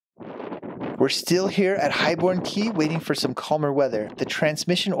We're still here at Highborne Cay waiting for some calmer weather. The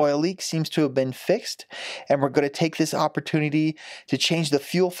transmission oil leak seems to have been fixed, and we're going to take this opportunity to change the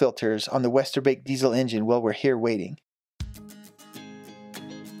fuel filters on the Westerbeke Diesel Engine while we're here waiting.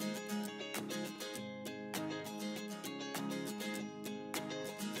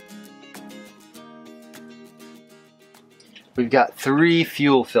 We've got 3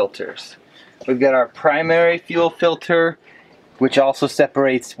 fuel filters. We've got our primary fuel filter, which also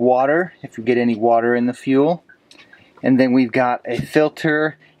separates water if you get any water in the fuel. And then we've got a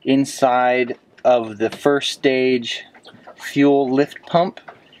filter inside of the first stage fuel lift pump.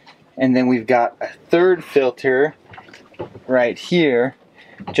 And then we've got a third filter right here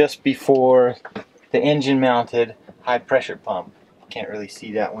just before the engine mounted high pressure pump. Can't really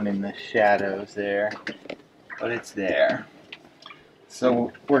see that one in the shadows there, but it's there.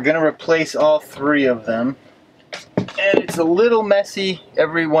 So we're going to replace all 3 of them. And it's a little messy.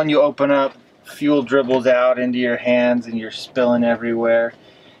 Every one you open up, fuel dribbles out into your hands and you're spilling everywhere.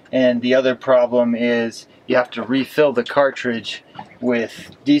 And the other problem is you have to refill the cartridge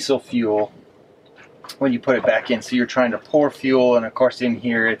with diesel fuel when you put it back in. So you're trying to pour fuel, and of course in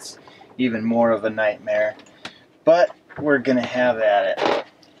here it's even more of a nightmare. But we're going to have at it.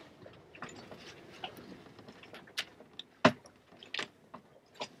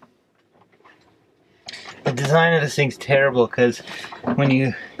 The design of this thing's terrible because when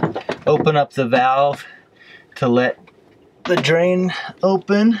you open up the valve to let the drain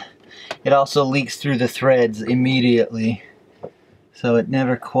open, it also leaks through the threads immediately. So it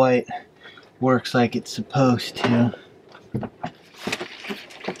never quite works like it's supposed to.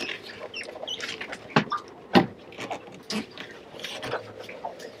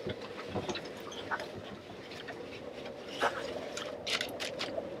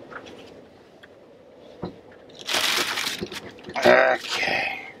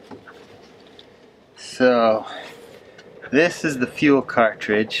 Okay, so this is the fuel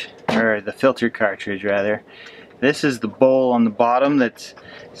cartridge, or the filter cartridge rather. This is the bowl on the bottom that's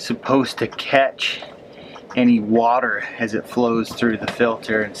supposed to catch any water as it flows through the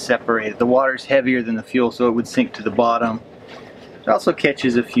filter and separate it. The water's heavier than the fuel, so it would sink to the bottom. It also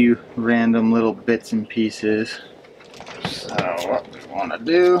catches a few random little bits and pieces. So what we want to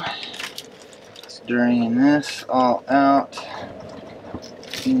do is drain this all out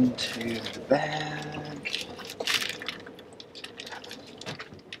into the bag.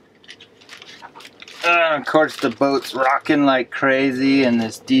 Of course the boat's rocking like crazy and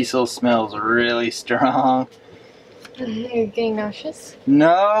this diesel smells really strong. Are you getting nauseous?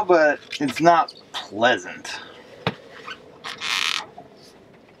 No, but it's not pleasant.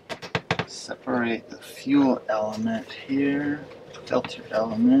 Separate the fuel element here, filter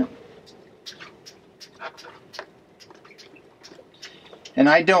element. And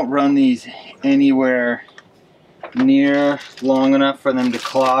I don't run these anywhere near long enough for them to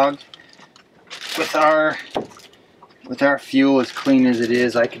clog. With our fuel as clean as it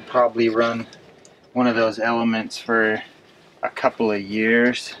is, I could probably run one of those elements for a couple of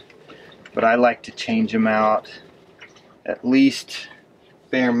years. But I like to change them out at least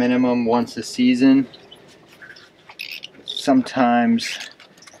bare minimum once a season. Sometimes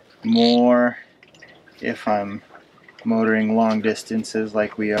more if I'm motoring long distances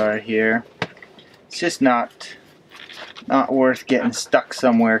like we are here. It's just not worth getting stuck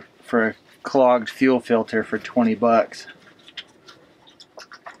somewhere for a clogged fuel filter for 20 bucks.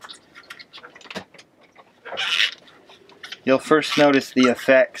 You'll first notice the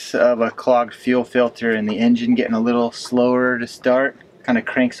effects of a clogged fuel filter and the engine getting a little slower to start. Kind of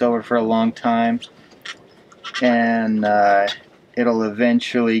cranks over for a long time, and it'll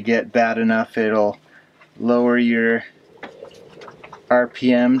eventually get bad enough it'll lower your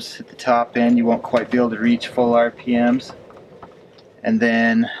RPMs at the top end. You won't quite be able to reach full RPMs, and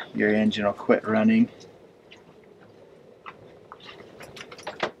then your engine will quit running.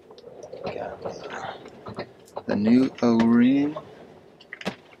 Got the new O-ring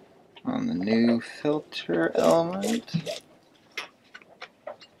on the new filter element,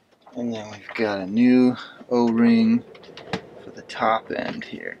 and then we've got a new O-ring for the top end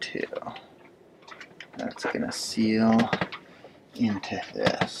here too. That's gonna seal into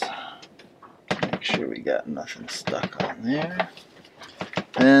this. Make sure we got nothing stuck on there.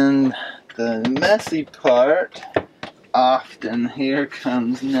 Then the messy part often here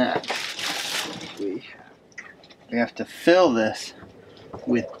comes next. We have to fill this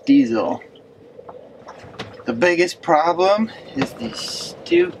with diesel. The biggest problem is these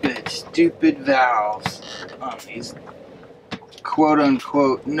stupid valves on these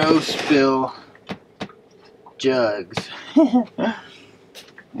quote-unquote no-spill jugs.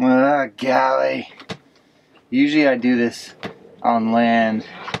 Ah, golly. Usually I do this on land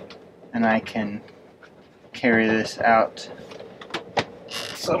and I can carry this out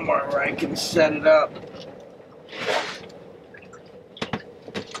somewhere where I can set it up.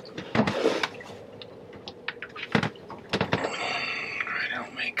 I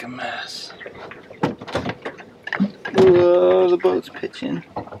don't make a mess. Whoa, the boat's pitching.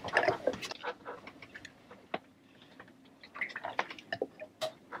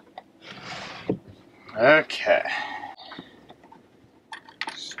 Okay.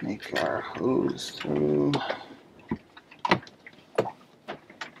 Snake our hose through.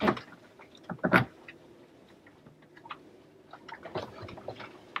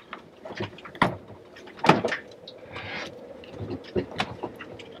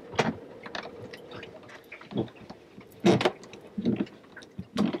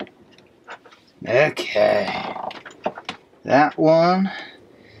 Okay, that one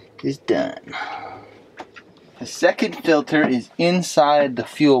is done. The second filter is inside the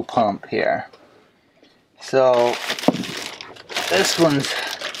fuel pump here. So this one's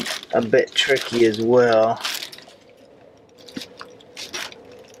a bit tricky as well.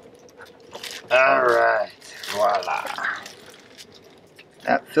 Alright, voila.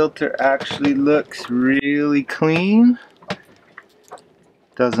 That filter actually looks really clean.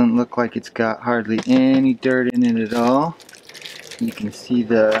 Doesn't look like it's got hardly any dirt in it at all. You can see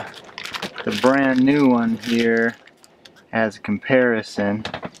the brand new one here as a comparison.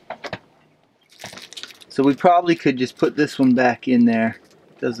 So we probably could just put this one back in there.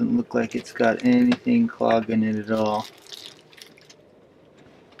 Doesn't look like it's got anything clogging it at all.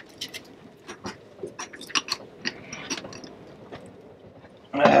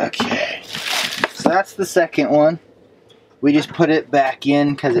 Okay, so that's the second one. We just put it back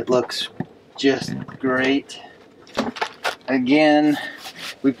in because it looks just great. Again,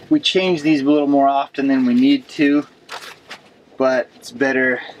 we change these a little more often than we need to, but it's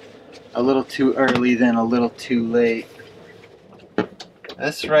better a little too early than a little too late.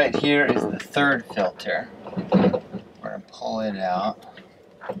 This right here is the third filter. We're going to pull it out.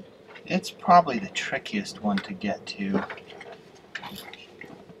 It's probably the trickiest one to get to.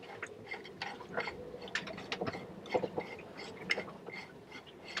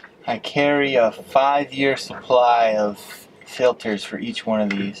 I carry a 5-year supply of filters for each one of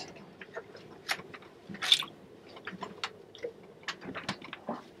these.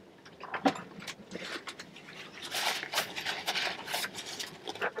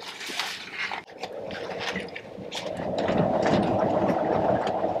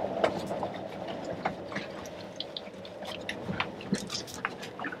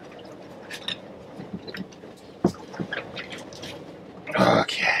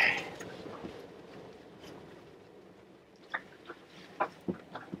 Okay.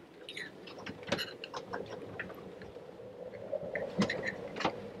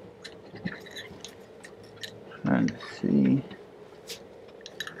 Trying to see. This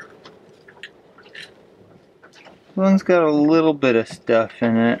one's got a little bit of stuff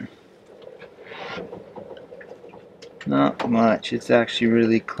in it. Not much. It's actually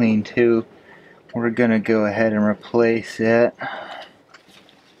really clean too. We're gonna go ahead and replace it.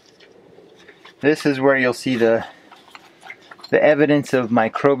 This is where you'll see the evidence of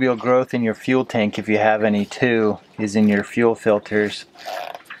microbial growth in your fuel tank, if you have any too, is in your fuel filters.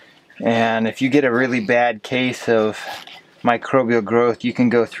 And if you get a really bad case of microbial growth, you can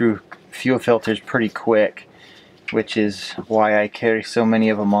go through fuel filters pretty quick, which is why I carry so many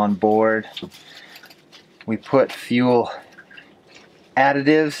of them on board. We put fuel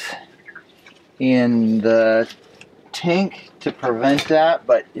additives in the tank to prevent that,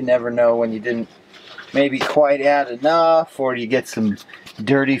 but you never know when you didn't maybe quite add enough, or you get some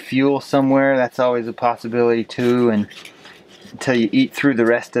dirty fuel somewhere. That's always a possibility too, and until you eat through the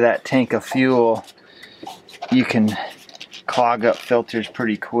rest of that tank of fuel, you can clog up filters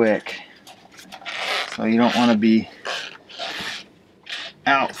pretty quick. So you don't want to be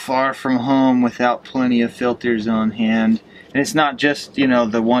out far from home without plenty of filters on hand. And it's not just, you know,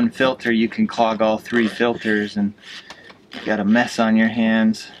 the one filter. You can clog all 3 filters and you got a mess on your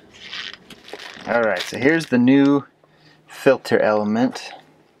hands. Alright, so here's the new filter element.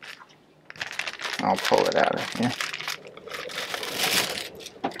 I'll pull it out of here.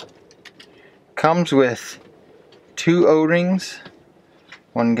 Comes with 2 O-rings.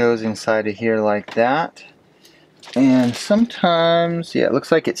 One goes inside of here like that. And sometimes, yeah, it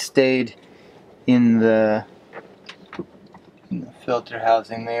looks like it stayed in the filter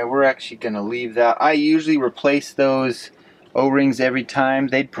housing there. We're actually going to leave that. I usually replace those O-rings every time.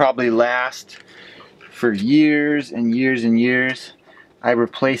 They'd probably last for years and years and years. I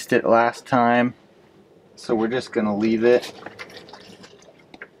replaced it last time, so we're just gonna leave it.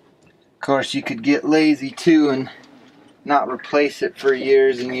 Of course, you could get lazy too and not replace it for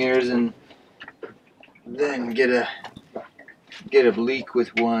years and years and then get a leak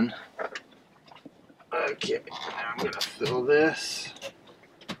with one. Okay, now I'm gonna fill this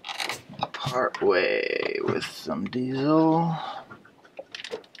part way with some diesel.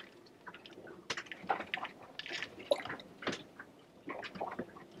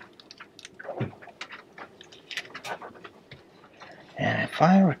 And if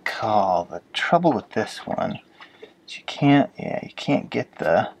I recall, the trouble with this one is you can't get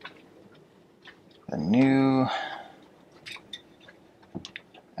the new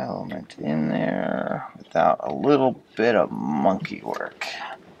element in there without a little bit of monkey work.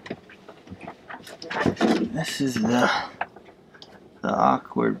 This is the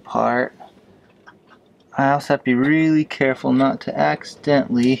awkward part. I also have to be really careful not to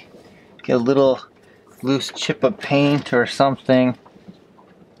accidentally get a little loose chip of paint or something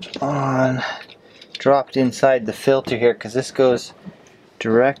dropped inside the filter here, because this goes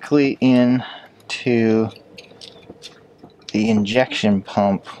directly into the injection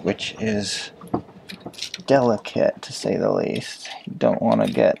pump, which is delicate to say the least. You don't want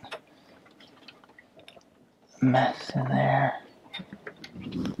to get a mess in there.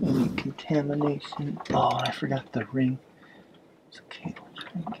 Any contamination. Oh, I forgot the ring. It's okay, we'll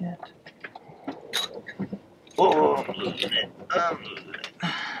try and get. Oh, I'm losing it.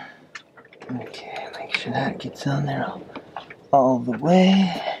 Okay, make sure that gets on there all the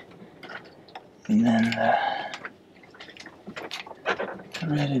way. And then the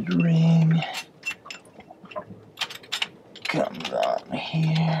threaded ring comes on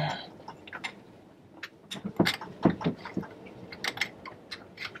here.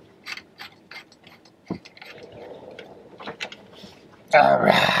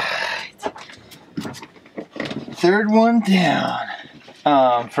 Alright. Third one down.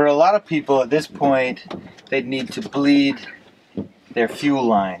 For a lot of people at this point, they'd need to bleed their fuel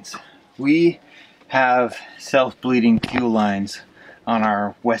lines. We have self-bleeding fuel lines on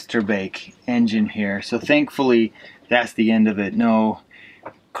our Westerbeke engine here, so thankfully that's the end of it. No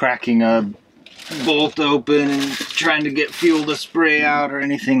cracking a bolt open and trying to get fuel to spray out or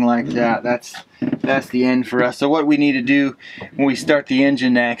anything like that. That's the end for us. So what we need to do when we start the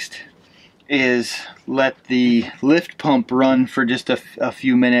engine next is let the lift pump run for just a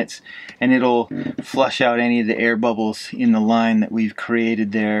few minutes, and it'll flush out any of the air bubbles in the line that we've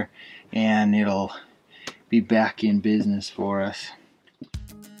created there, and it'll be back in business for us.